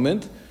for a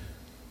moment.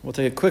 We'll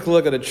take a quick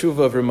look at a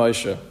tshuva of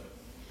Ramosha.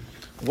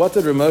 What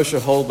did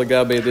Ramosha hold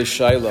l'gabe this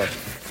shaila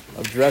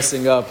of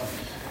dressing up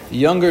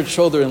younger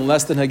children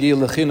less than hagil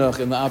lechinuch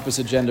in the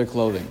opposite gender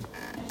clothing?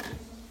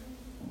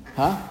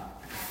 Huh?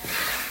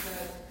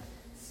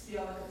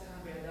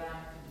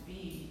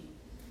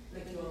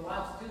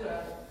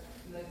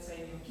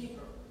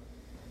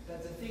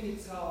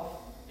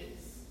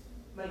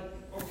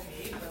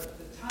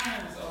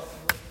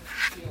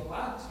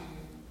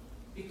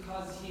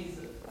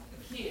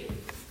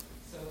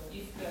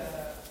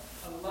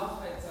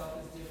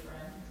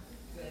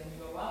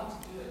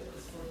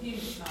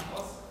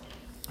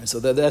 So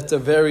that's a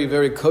very,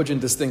 very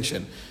cogent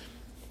distinction.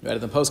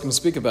 Right? The poskim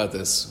speak about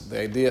this. The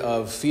idea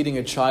of feeding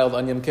a child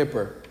on Yom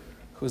Kippur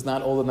who's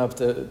not old enough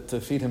to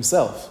feed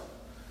himself.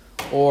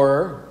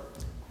 Or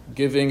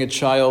giving a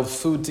child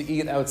food to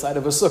eat outside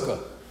of a sukkah.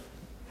 Or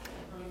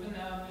even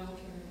milk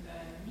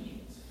and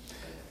meat.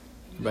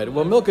 Right.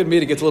 Well, milk and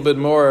meat, it gets a little bit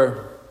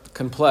more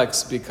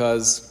complex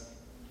because,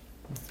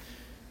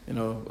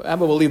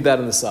 Abba will leave that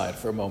on the side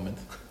for a moment.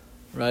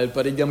 Right,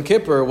 but in Yom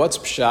Kippur, what's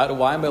pshat?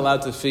 Why am I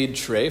allowed to feed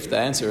treif? The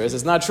answer is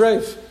it's not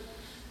treif.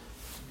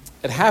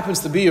 It happens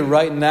to be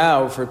right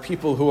now for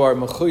people who are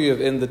mechuyev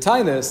in the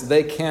tainus,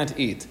 they can't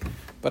eat.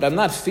 But I'm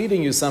not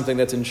feeding you something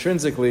that's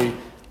intrinsically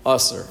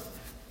usher.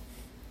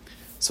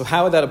 So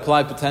how would that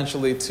apply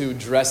potentially to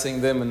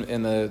dressing them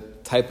in a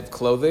type of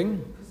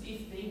clothing? Because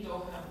if they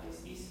don't have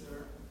this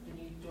isser, then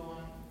you don't...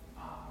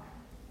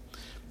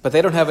 But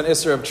they don't have an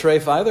isser of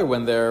treif either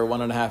when they're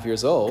 1.5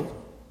 years old.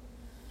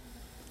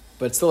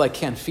 But still, I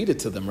can't feed it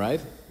to them,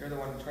 right? You're the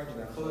one in charge of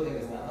that. Clothing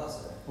is not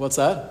us. What's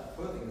that?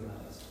 Clothing is not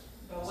us.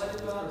 But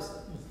what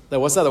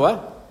about... What's that? The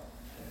what?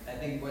 I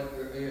think what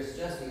you're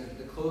suggesting is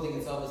the clothing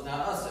itself is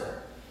not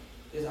usher.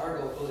 This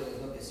article of clothing is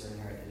no isser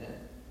inherent in it.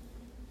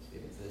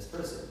 Speaking for this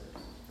person.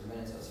 For men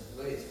it's usher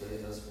for ladies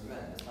it's usher for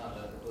men. It's not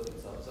that the clothing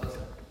itself is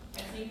usher.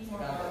 I think more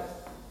about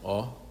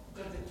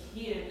that the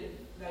kid,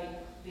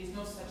 there's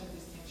no such a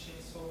distinction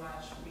so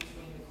much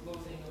between the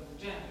clothing of the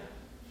gender.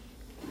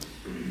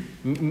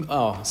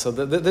 So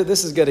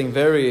this is getting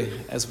very,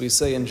 as we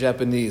say in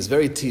Japanese,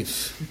 very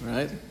tif,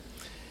 right?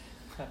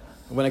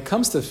 When it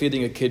comes to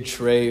feeding a kid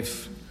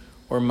treif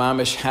or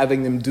mamish,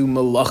 having them do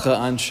malacha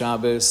on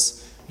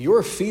Shabbos,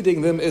 you're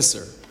feeding them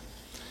isser.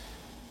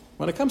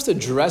 When it comes to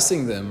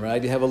dressing them,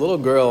 right? You have a little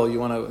girl, you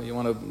want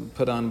to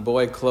put on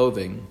boy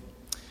clothing.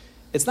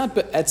 It's not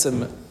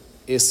be'etzem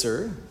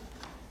isser.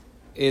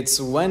 It's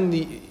when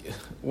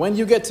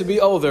you get to be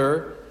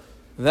older,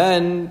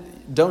 then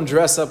don't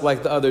dress up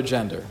like the other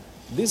gender.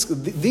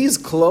 These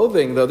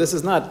clothing, though, this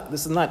is not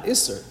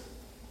isser.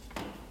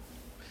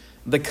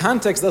 The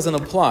context doesn't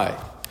apply.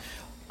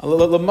 A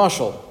little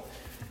mashal.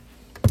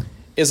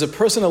 Is a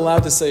person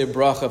allowed to say a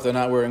bracha if they're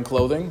not wearing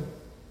clothing?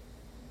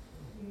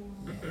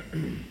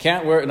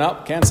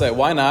 Can't say it.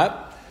 Why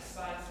not?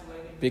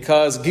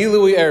 Because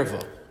gilui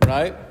erva,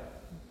 right?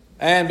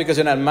 And because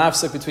you're not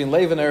mafsek between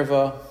leiv and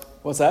erva.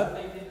 What's that?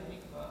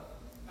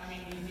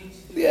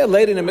 Yeah,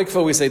 late in a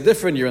mikvah we say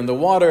different. You're in the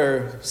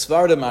water.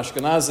 Svardim,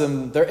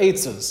 Ashkenazim, they're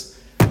eitzes.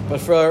 But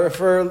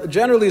for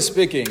generally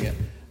speaking,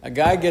 a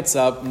guy gets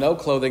up, no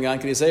clothing on.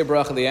 Can you say a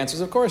bracha? The answer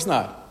is of course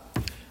not.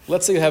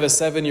 Let's say you have a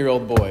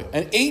 7-year-old boy,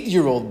 an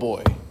 8-year-old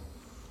boy.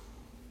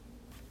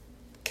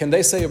 Can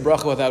they say a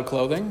bracha without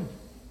clothing?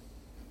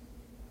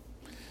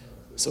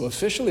 So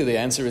officially the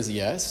answer is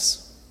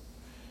yes,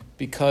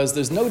 because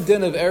there's no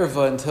din of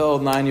erva until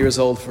 9 years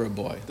old for a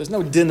boy. There's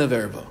no din of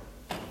erva.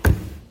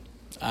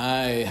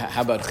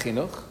 How about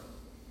chinuch?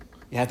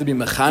 You have to be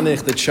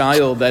mechanech the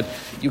child that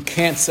you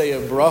can't say a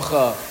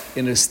bracha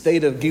in a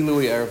state of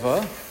gilui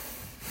erva.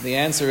 The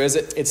answer is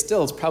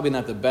it's probably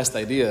not the best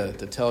idea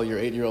to tell your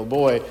 8-year-old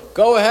boy,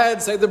 go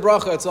ahead, say the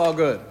bracha, it's all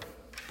good.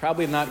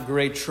 Probably not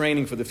great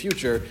training for the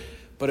future,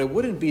 but it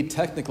wouldn't be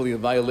technically a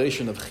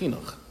violation of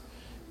chinuch,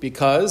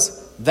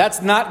 because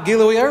that's not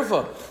gilui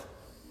erva.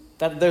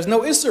 There's no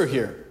isser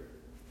here.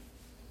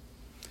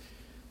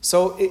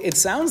 So it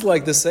sounds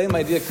like the same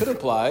idea could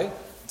apply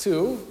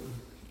to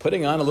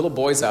putting on a little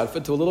boy's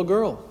outfit to a little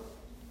girl.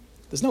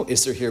 There's no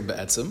isser here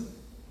be'etzim.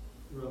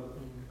 Are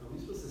we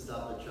supposed to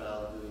stop a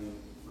child doing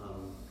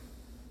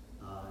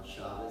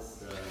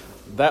Shabbos?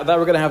 That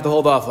we're going to have to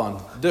hold off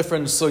on.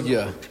 Different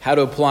sugya, how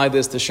to apply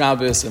this to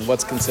Shabbos and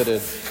what's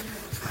considered.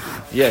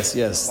 Yes.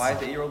 Why is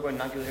the 8-year-old boy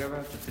not guilty of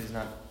erva? If he's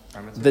not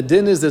bar mitzvah? The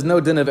din is there's no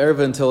din of erva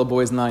until a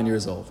boy is 9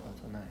 years old.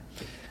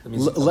 That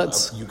means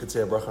Let's. you could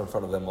say a bracha in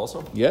front of them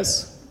also?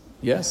 Yes.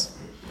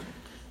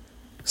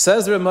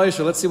 Says Reb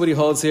Moshe, let's see what he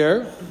holds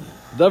here.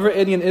 Davar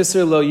Inyan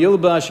Isser lo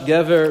yilbash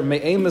gever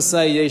me'em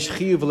masai yesh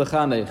chiyuv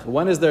lechanech.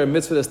 When is there a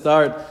mitzvah to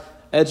start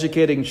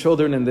educating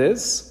children in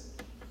this?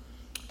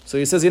 So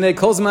he says, Yinei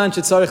kol zman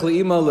shetzarich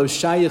le'ima lo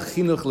shayich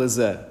chinuch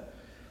lezeh.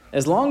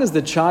 As long as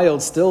the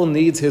child still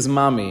needs his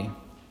mommy,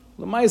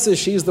 Lamaisa,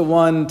 she's the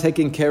one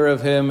taking care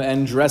of him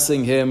and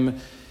dressing him,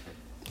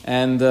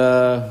 and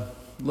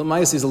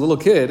Lamaisa, he's a little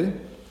kid,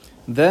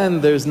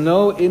 then there's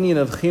no inyan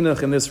of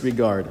chinuch in this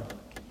regard.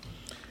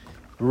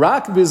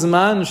 Rak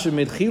bizman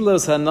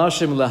shemitchilos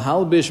hanashim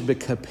lahalbish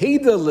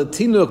bekapeda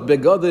letinuk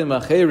begadim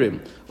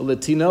acherim,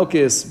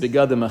 letinokis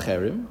begadim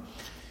acherim.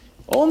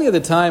 Only at the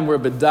time where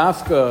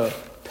bedafka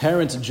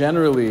parents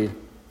generally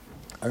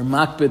are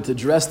makbid to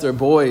dress their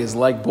boys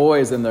like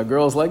boys and their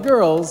girls like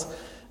girls,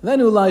 then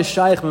ulai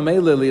shaykh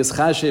memele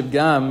liyischashev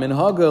gam min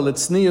haga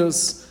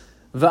litznius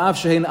va'af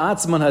shehin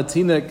atzman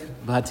hatinek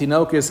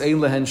v'hatinokis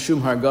ein lehen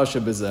shum hargasha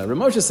b'zeh.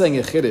 Ramosh is saying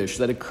a chiddush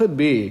that it could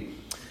be,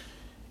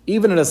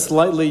 even at a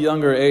slightly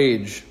younger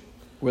age,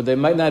 where they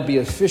might not be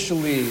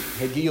officially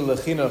hagil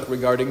lechinuch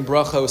regarding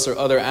brachos or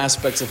other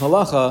aspects of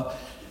halacha,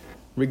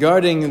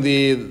 regarding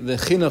the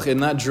chinuch in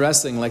not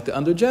dressing like the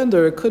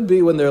undergender, it could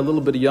be when they're a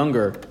little bit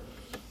younger,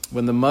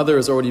 when the mother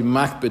is already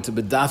makbid to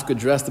bedafka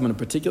dress them in a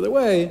particular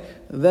way,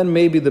 then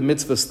maybe the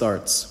mitzvah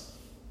starts.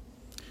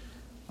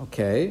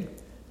 Okay,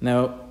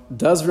 now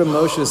does Reb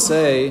Moshe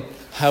say,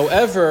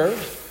 however,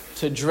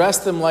 to dress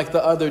them like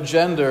the other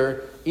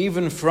gender,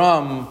 even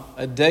from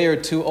a day or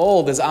two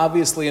old, is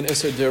obviously an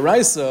Isser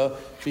Deraisa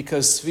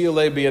because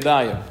Svi'ulei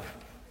B'yadayim?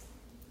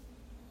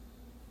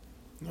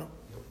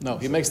 No,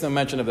 he makes no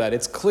mention of that.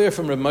 It's clear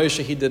from Reb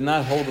Moshe he did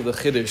not hold to the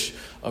Chiddush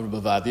of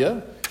Reb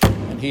Ovadia,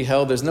 and he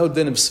held there's no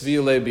din of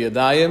Svi'ulei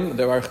B'yadayim,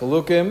 there are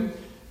Chalukim,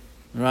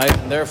 right?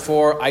 And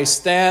therefore, I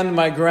stand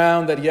my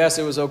ground that yes,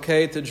 it was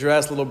okay to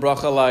dress little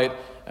bracha light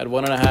at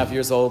 1.5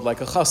 years old like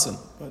a chassan.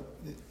 But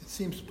it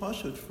seems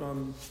pashut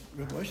from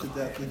Reb Moshe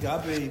that the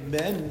gabe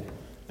men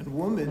and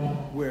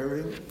women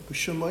wearing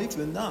b'shemayt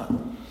and not.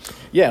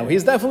 Yeah,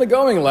 he's definitely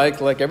going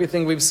like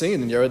everything we've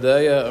seen in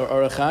Yeridei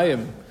or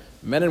Achayim.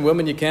 Men and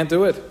women, you can't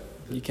do it.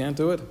 You can't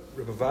do it.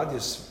 Reb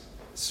Ovadia's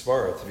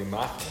svara to be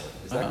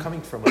machmer, is that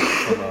coming from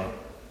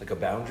a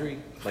boundary?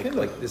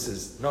 Like this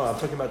is, no, I'm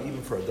talking about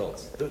even for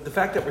adults. The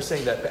fact that we're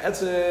saying that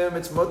be'etzim,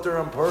 it's mutter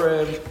on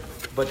Purim,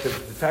 but the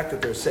fact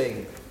that they're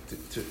saying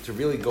to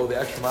really go the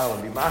extra mile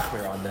and be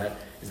machmer on that,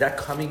 is that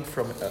coming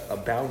from a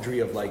boundary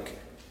of like,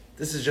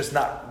 this is just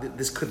not,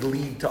 this could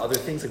lead to other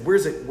things? Like,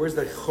 where's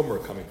the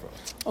chumrah coming from?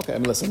 Okay, I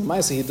mean, listen,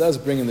 Maisi, he does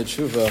bring in the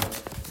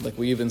tshuva, like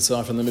we even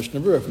saw from the Mishnah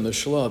Berurah, from the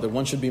Shlah, that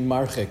one should be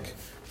marchik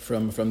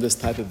from this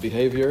type of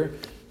behavior,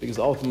 because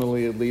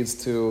ultimately it leads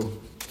to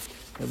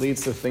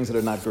things that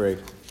are not great.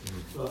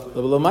 But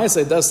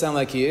Maisi, it does sound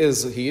like he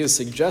is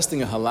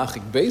suggesting a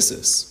halachic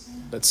basis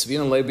that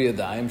Svi'ulei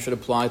B'yadayim should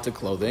apply to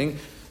clothing.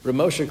 Reb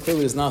Moshe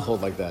clearly does not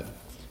hold like that.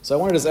 So I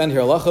want to just end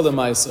here. Halacha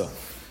l'maisa.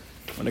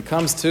 When it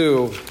comes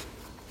to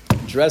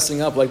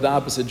dressing up like the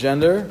opposite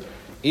gender,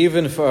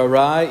 even for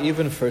arai,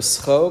 even for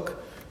schok,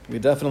 we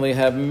definitely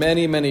have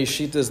many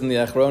shittas in the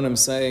Achronim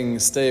saying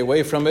stay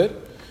away from it.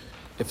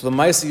 If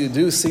l'maisa you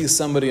do see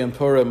somebody in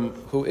Purim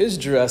who is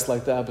dressed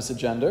like the opposite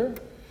gender,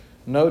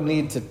 no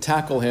need to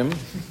tackle him,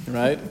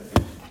 right?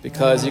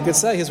 Because you could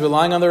say he's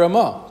relying on the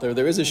Ramah.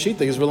 There is a sheet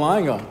that he's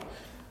relying on.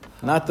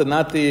 Not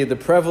the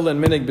prevalent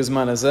minig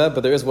bisman hazeh,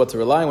 but there is what to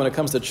rely on when it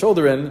comes to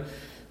children.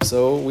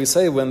 So we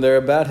say when they're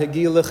about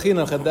hagil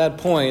lechinuch at that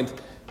point,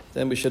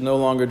 then we should no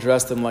longer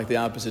dress them like the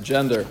opposite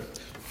gender.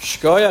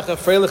 Shkoyach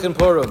afreilich in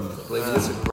Purim.